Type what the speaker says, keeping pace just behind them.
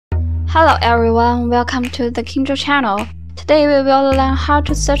Hello everyone, welcome to the KingDraw channel. Today we will learn how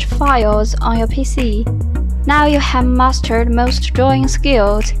to search files on your PC. Now you have mastered most drawing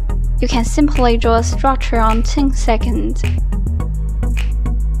skills. You can simply draw a structure on 10 seconds.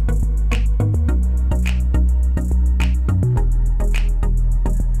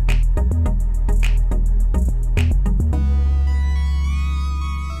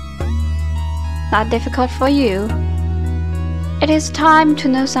 Not difficult for you. It is time to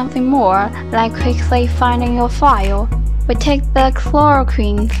know something more, like quickly finding your file. We take the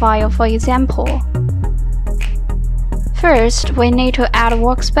Chloroquine file for example. First, we need to add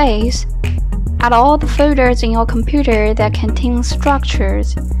Workspace. Add all the folders in your computer that contain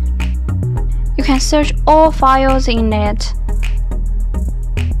structures. You can search all files in it.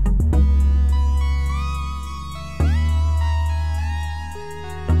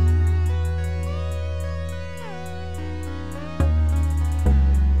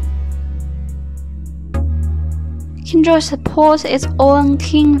 KingDraw supports its own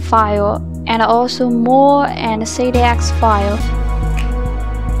King file and also more and CDX file.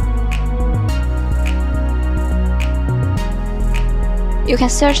 You can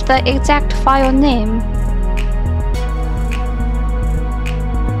search the exact file name.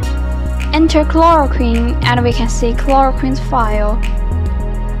 Enter Chloroquine and we can see Chloroquine's file.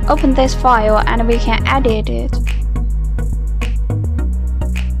 Open this file and we can edit it.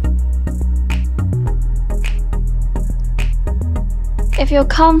 If you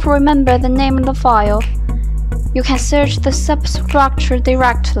can't remember the name of the file, you can search the substructure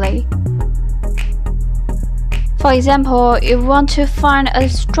directly. For example, if you want to find a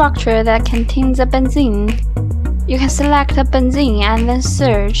structure that contains a benzene, you can select a benzene and then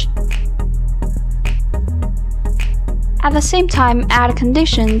search. At the same time, add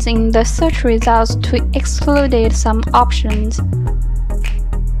conditions in the search results to exclude some options.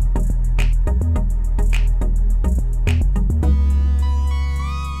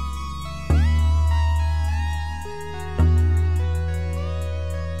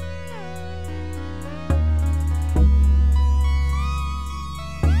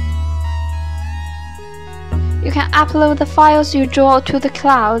 You can upload the files you draw to the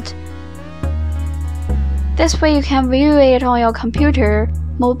cloud. This way you can view it on your computer,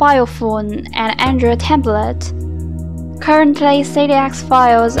 mobile phone, and Android tablet. Currently, CDX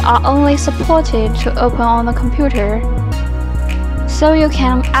files are only supported to open on the computer, so you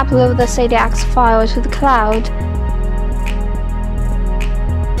can upload the CDX file to the cloud.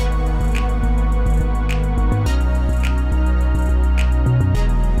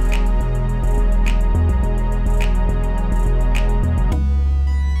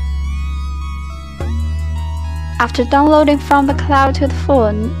 After downloading from the cloud to the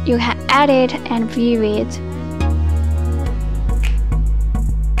phone, you can edit and view it.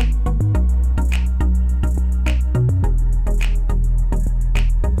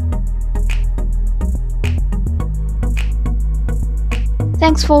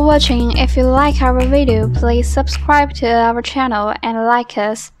 Thanks for watching. If you like our video, please subscribe to our channel and like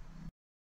us.